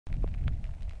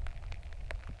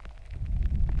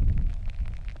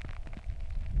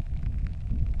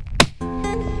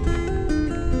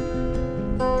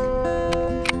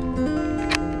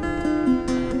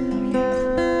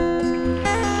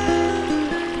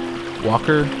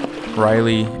Walker,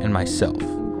 Riley, and myself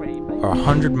are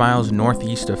 100 miles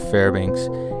northeast of Fairbanks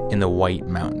in the White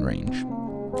Mountain Range.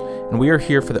 And we are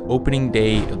here for the opening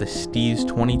day of the Steese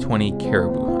 2020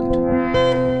 Caribou Hunt.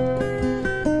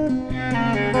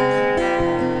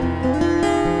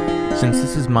 Since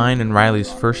this is mine and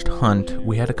Riley's first hunt,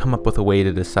 we had to come up with a way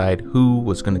to decide who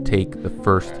was going to take the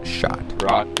first shot.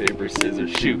 Rock, paper,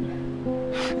 scissors, shoot.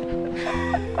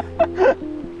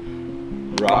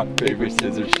 Rock, paper,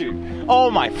 scissors, shoot.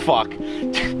 Oh my fuck.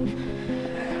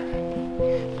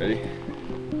 Ready?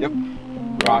 Yep.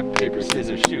 Rock, paper,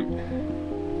 scissors, shoot.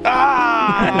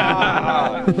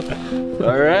 Ah!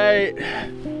 All right.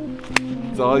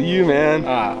 It's all you, man.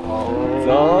 It's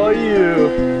all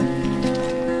you.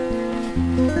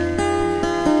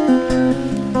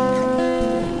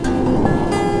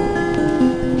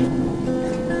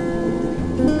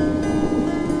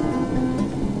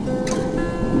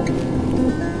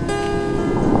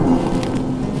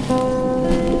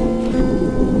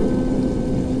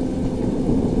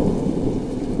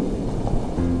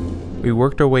 We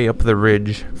worked our way up the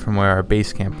ridge from where our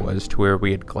base camp was to where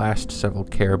we had glassed several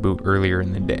caribou earlier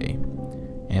in the day.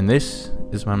 And this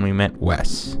is when we met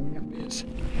Wes. It's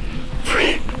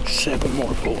 7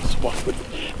 more bulls.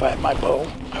 If I had my bow,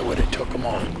 I would have took them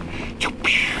all.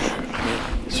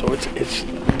 So it's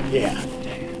yeah.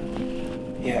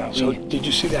 Yeah. So did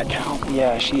you see that cow?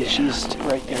 Yeah, she's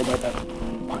right there by that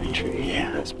pine tree.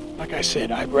 Yeah. Like I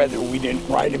said, I'd rather we didn't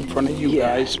ride in front of you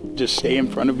guys, just stay in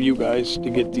front of you guys to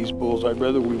get these bulls. I'd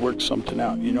rather we work something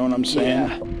out, you know what I'm saying?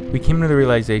 Yeah. We came to the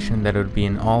realization that it would be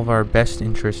in all of our best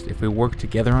interest if we worked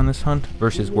together on this hunt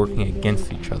versus working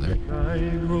against each other.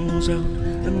 Tide rolls out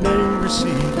and they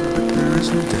receive, but there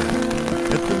is no doubt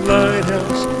that the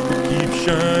lighthouse will keep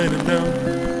shining down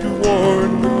to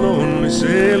warn the lonely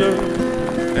sailor.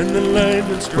 And the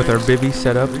lightning strikes. With our bivvy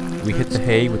set up, we hit the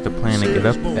hay with the plan to get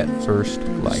up at first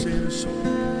light. There's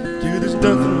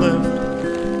nothing left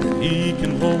that he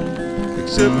can hold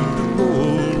except the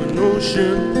rolling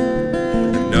ocean.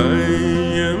 And I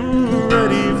am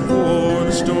ready for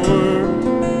the storm.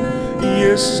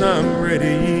 Yes, I'm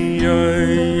ready. I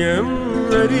am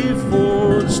ready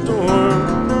for the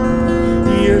storm.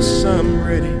 Yes, I'm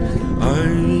ready. I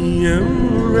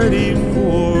am ready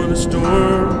for the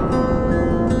storm.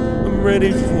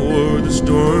 Ready for the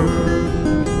storm.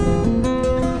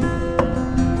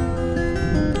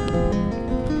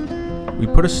 We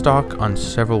put a stalk on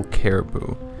several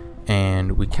caribou,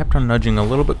 and we kept on nudging a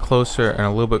little bit closer and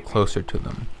a little bit closer to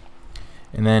them.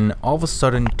 And then all of a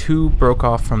sudden 2 broke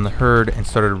off from the herd and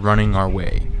started running our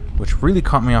way, which really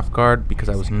caught me off guard because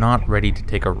I was not ready to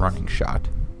take a running shot.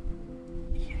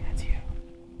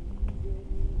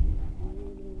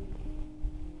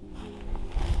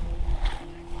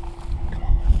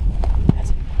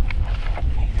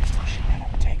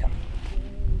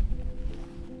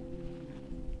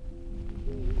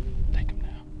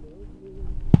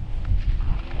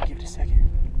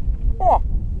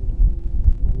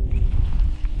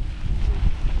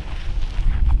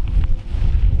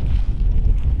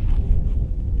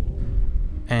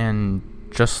 And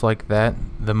just like that,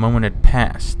 the moment had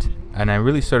passed, and I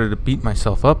really started to beat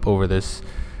myself up over this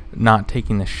not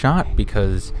taking the shot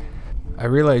because I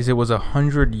realized it was a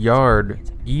 100-yard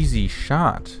easy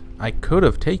shot. I could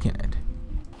have taken it.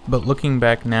 But looking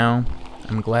back now,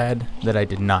 I'm glad that I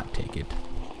did not take it.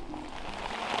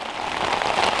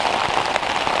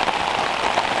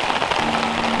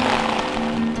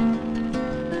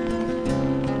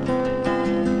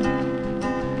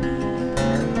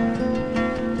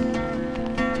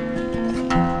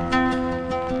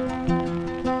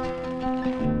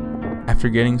 After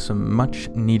getting some much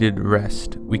needed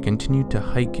rest, we continued to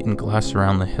hike and glass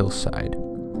around the hillside.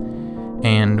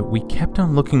 And we kept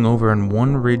on looking over on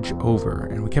one ridge over,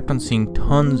 and we kept on seeing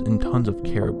tons and tons of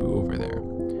caribou over there.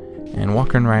 And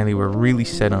Walker and Riley were really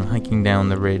set on hiking down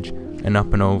the ridge and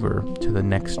up and over to the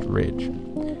next ridge.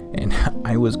 And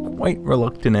I was quite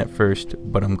reluctant at first,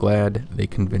 but I'm glad they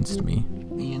convinced me.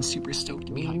 Ian's super stoked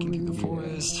to be hiking through the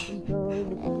forest.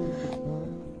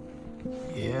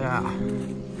 Yeah.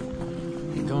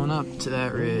 Going up to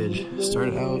that ridge.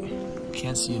 Started out,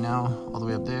 can't see you now, all the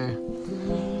way up there.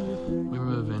 We're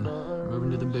moving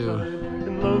to the boo.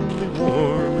 And lovely,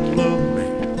 warm, and lovely.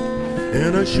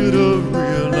 And I should have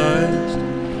realized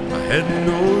I had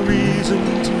no reason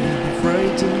to be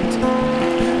frightened.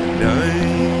 And I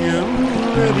am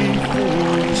ready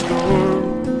for the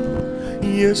storm.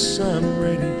 Yes, I'm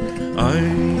ready. I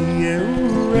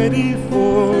am ready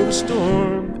for the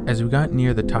storm. As we got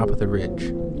near the top of the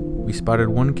ridge, we spotted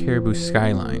one caribou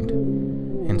skylined,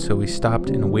 and so we stopped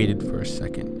and waited for a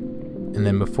second. and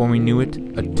then before we knew it,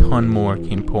 a ton more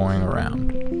came pouring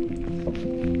around.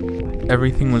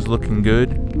 Everything was looking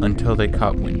good until they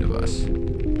caught wind of us.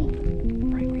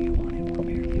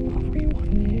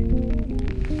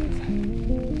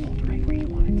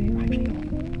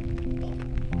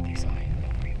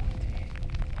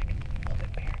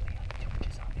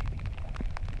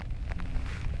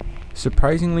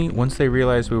 Surprisingly, once they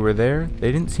realized we were there,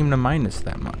 they didn't seem to mind us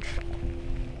that much.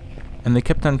 And they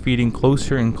kept on feeding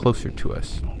closer and closer to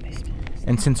us.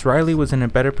 And since Riley was in a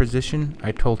better position,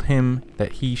 I told him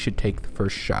that he should take the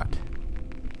first shot.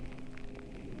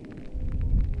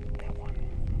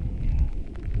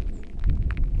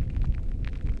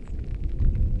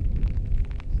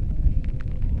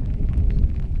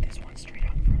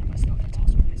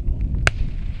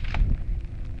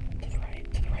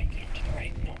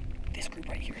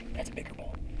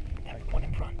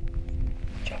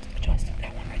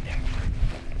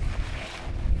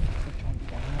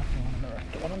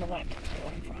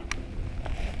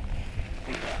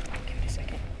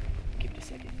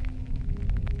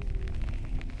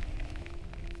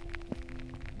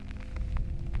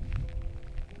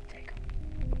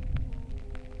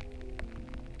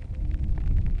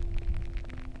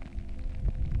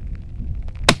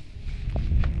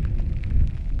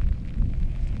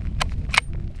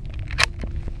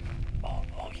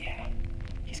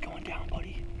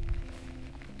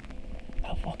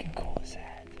 Fucking cool is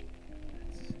that?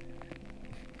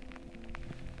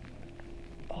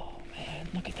 Oh man,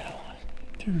 look at that one.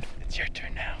 Dude, it's your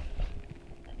turn now.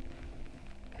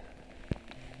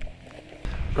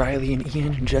 Riley and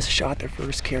Ian just shot their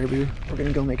first caribou. We're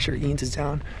gonna go make sure Ian's is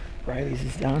down. Riley's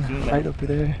is down, right over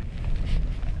there.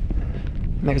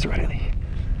 And there's Riley.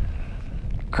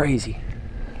 Crazy.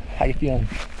 How you feeling?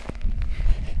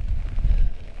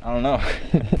 I don't know.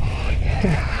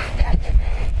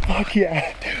 Fuck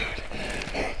yeah, dude.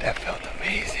 That felt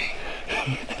amazing.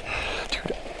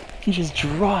 Dude, he just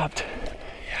dropped.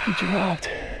 Yeah. He dropped.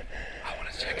 I want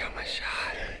to check out my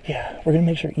shot. Yeah, we're gonna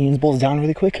make sure Ian's bull's down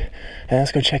really quick. And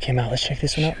let's go check him out. Let's check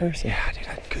this one out first. Yeah, dude,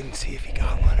 I couldn't see if he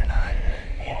got one or not.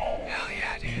 Yeah. Hell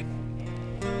yeah, dude.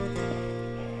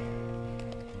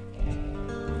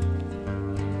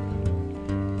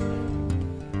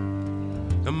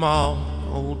 Come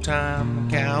on, old time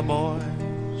cowboys,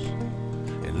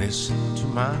 and listen to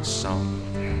my song.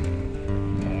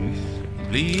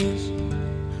 Please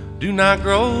do not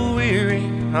grow weary,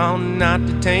 I'll not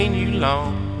detain you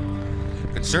long.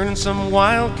 Concerning some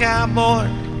wild cowboy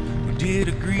who did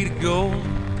agree to go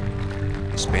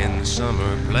and spend the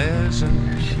summer pleasant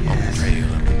on the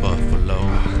trail of the buffalo.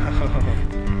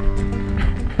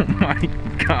 Oh my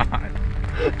god.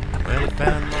 Well, I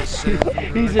found myself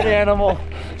He's an animal.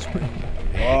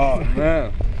 Oh,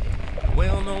 man.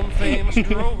 well-known famous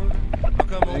drover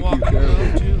come a walking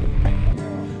up to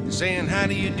me, saying, how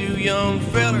do you do, young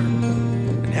feller,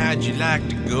 and how'd you like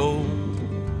to go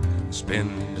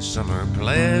spend the summer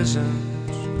pleasant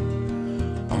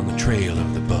on the trail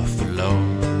of the buffalo?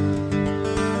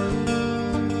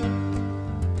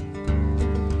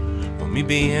 Well, me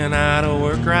being out of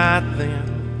work right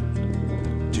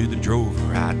then, to the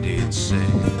drover I did say,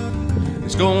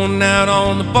 it's going out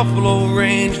on the buffalo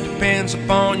range depends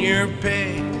upon your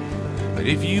pay. But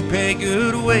if you pay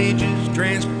good wages,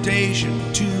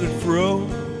 transportation to and fro,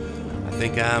 I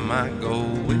think I might go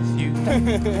with you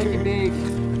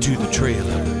to the trail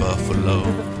of the buffalo.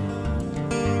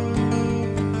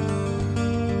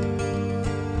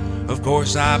 Of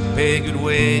course I pay good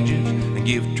wages and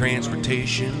give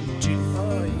transportation too.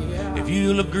 If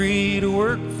you'll agree to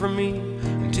work for me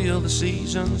until the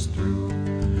season's through.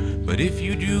 But if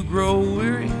you do grow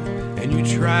weary and you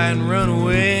try and run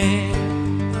away,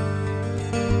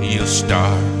 you'll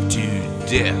starve to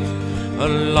death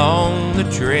along the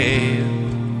trail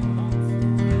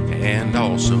and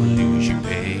also lose your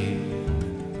pay.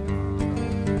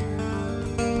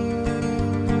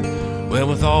 Well,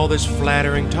 with all this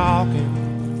flattering talking,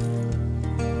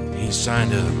 he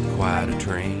signed up quite a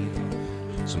train.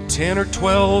 Some 10 or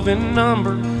 12 in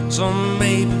number, some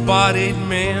able-bodied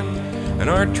men. And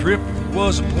our trip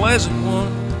was a pleasant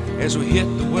one as we hit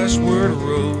the westward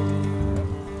road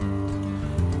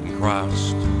and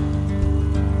crossed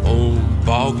Old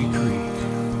Boggy Creek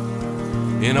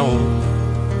in old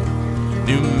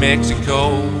New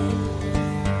Mexico.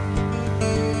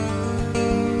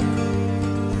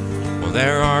 Well,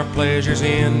 there our pleasures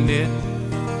ended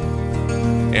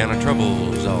and our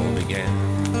troubles all began.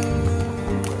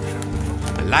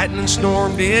 A lightning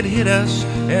storm did hit us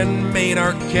and made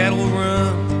our cattle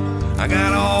run. I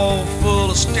got all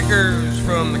full of stickers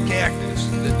from the cactus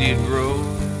that did grow,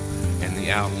 and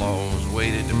the outlaws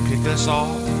waited to pick us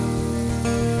off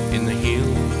in the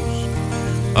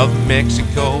hills of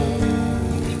Mexico.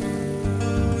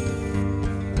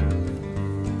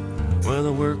 Well,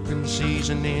 the working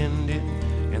season ended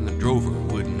and the drover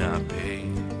would not pay.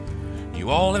 You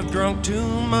all have drunk too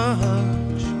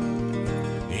much,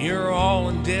 you're all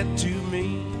in debt to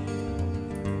me.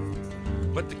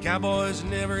 But the cowboys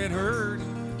never had heard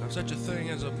of such a thing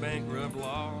as a bankrupt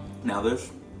law. Now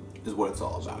this is what it's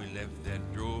all So about. we left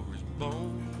that drover's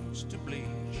bones to bleach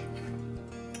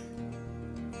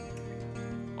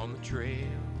on the trail.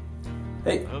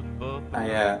 Hey, Up.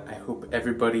 I hope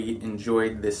everybody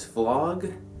enjoyed this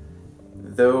vlog,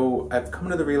 though I've come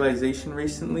to the realization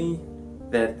recently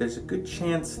that there's a good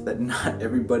chance that not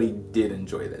everybody did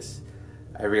enjoy this.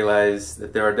 I realize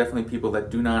that there are definitely people that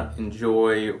do not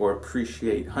enjoy or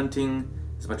appreciate hunting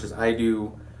as much as I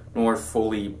do, nor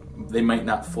they might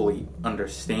not fully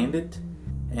understand it.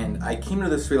 And I came to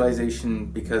this realization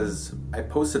because I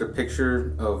posted a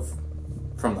picture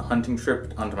from the hunting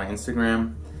trip onto my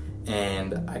Instagram,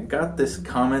 and I got this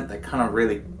comment that kind of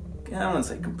really, I don't want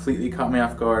to say completely caught me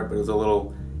off guard, but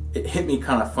it hit me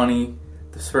kind of funny.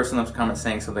 This person left a comment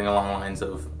saying something along the lines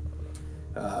of,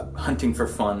 hunting for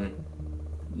fun,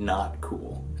 not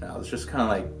cool. And I was just kind of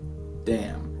like,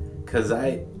 damn. Because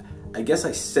I guess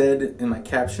I said in my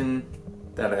caption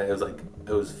that it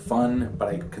was fun, but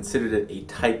I considered it a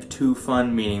type 2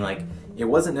 fun, meaning like it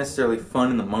wasn't necessarily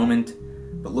fun in the moment,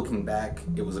 but looking back,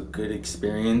 it was a good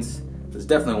experience. It was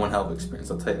definitely one hell of an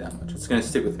experience, I'll tell you that much. It's gonna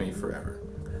stick with me forever.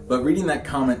 But reading that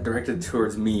comment directed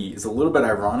towards me is a little bit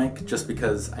ironic, just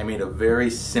because I made a very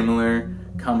similar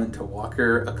comment to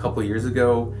Walker a couple years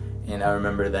ago, and I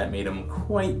remember that made him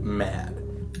quite mad,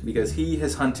 because he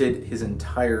has hunted his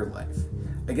entire life.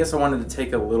 I guess I wanted to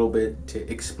take a little bit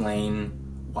to explain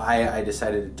why I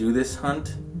decided to do this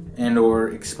hunt, and or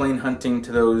explain hunting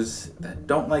to those that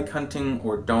don't like hunting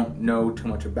or don't know too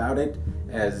much about it,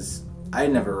 as I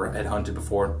never had hunted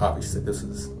before. Obviously, this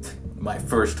is my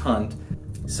first hunt,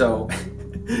 so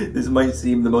this might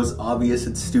seem the most obvious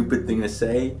and stupid thing to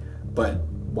say, but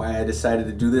why I decided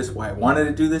to do this, why I wanted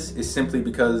to do this, is simply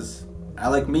because I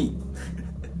like meat.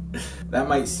 That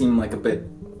might seem like a bit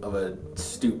of a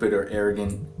stupid or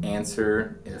arrogant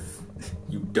answer if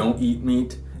you don't eat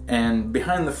meat. And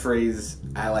behind the phrase,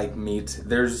 I like meat,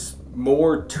 there's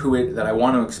more to it that I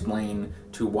want to explain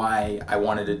to why I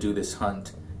wanted to do this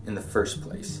hunt in the first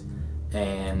place,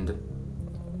 and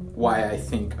why I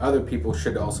think other people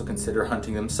should also consider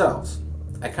hunting themselves.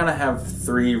 I kind of have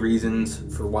 3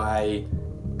 reasons for why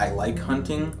I like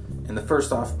hunting, and the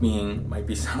first off being, might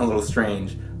sound a little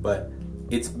strange, but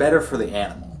it's better for the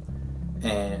animal.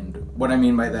 And what I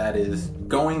mean by that is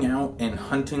going out and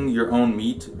hunting your own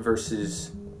meat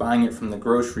versus buying it from the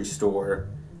grocery store.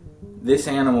 This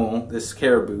animal, this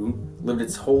caribou, lived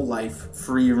its whole life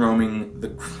free roaming the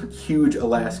huge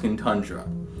Alaskan tundra.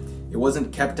 It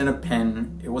wasn't kept in a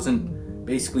pen, it wasn't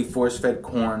basically force-fed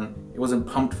corn, it wasn't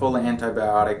pumped full of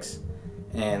antibiotics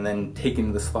and then taken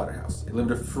to the slaughterhouse. It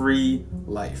lived a free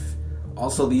life.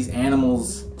 Also, these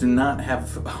animals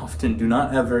often do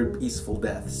not have very peaceful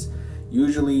deaths.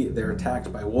 Usually they're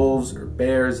attacked by wolves or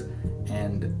bears,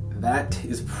 and that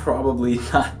is probably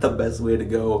not the best way to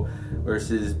go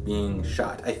versus being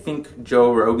shot. I think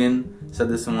Joe Rogan said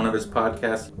this in one of his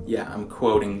podcasts. Yeah, I'm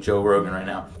quoting Joe Rogan right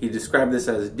now. He described this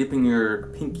as dipping your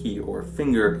pinky or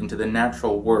finger into the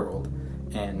natural world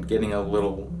and getting a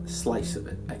little slice of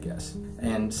it, I guess.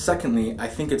 And secondly, I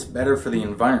think it's better for the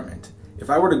environment. If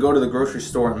I were to go to the grocery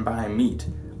store and buy meat,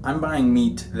 I'm buying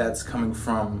meat that's coming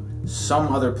from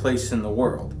some other place in the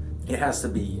world. It has to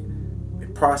be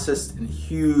processed in a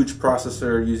huge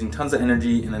processor using tons of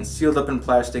energy and then sealed up in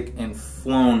plastic and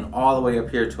flown all the way up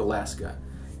here to Alaska.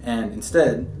 And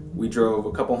instead, we drove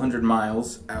a couple 100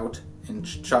 miles out and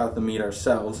shot the meat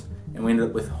ourselves, and we ended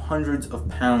up with hundreds of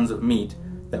pounds of meat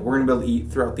that we're gonna be able to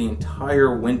eat throughout the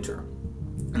entire winter.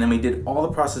 And then we did all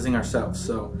the processing ourselves,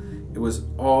 so it was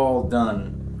all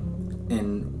done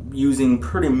in using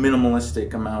pretty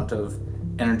minimalistic amount of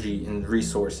energy and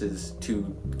resources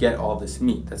to get all this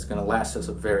meat that's going to last us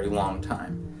a very long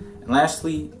time. And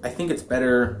lastly, I think it's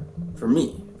better for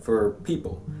me, for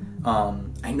people.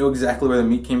 I know exactly where the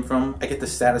meat came from. I get the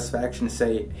satisfaction to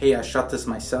say, hey, I shot this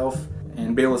myself,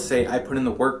 and be able to say I put in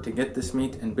the work to get this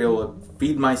meat, and be able to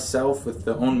feed myself with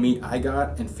the own meat I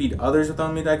got and feed others with the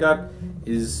own meat I got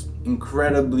is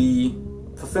incredibly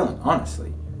fulfilling,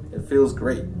 honestly. It feels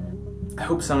great. I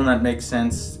hope some of that makes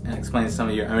sense and explains to some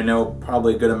of you. I know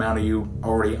probably a good amount of you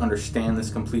already understand this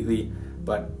completely,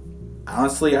 but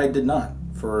honestly I did not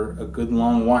for a good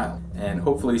long while. And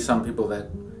hopefully some people that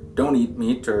don't eat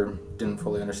meat or didn't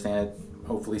fully understand it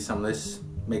hopefully some of this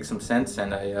makes some sense.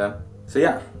 And so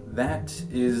yeah, that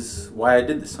is why I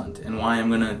did this hunt and why I'm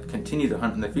gonna continue to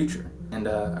hunt in the future. And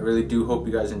I really do hope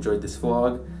you guys enjoyed this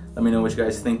vlog. Let me know what you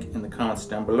guys think in the comments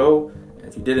down below. And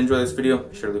if you did enjoy this video,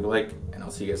 be sure to leave a like, and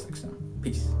I'll see you guys next time.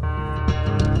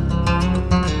 Peace.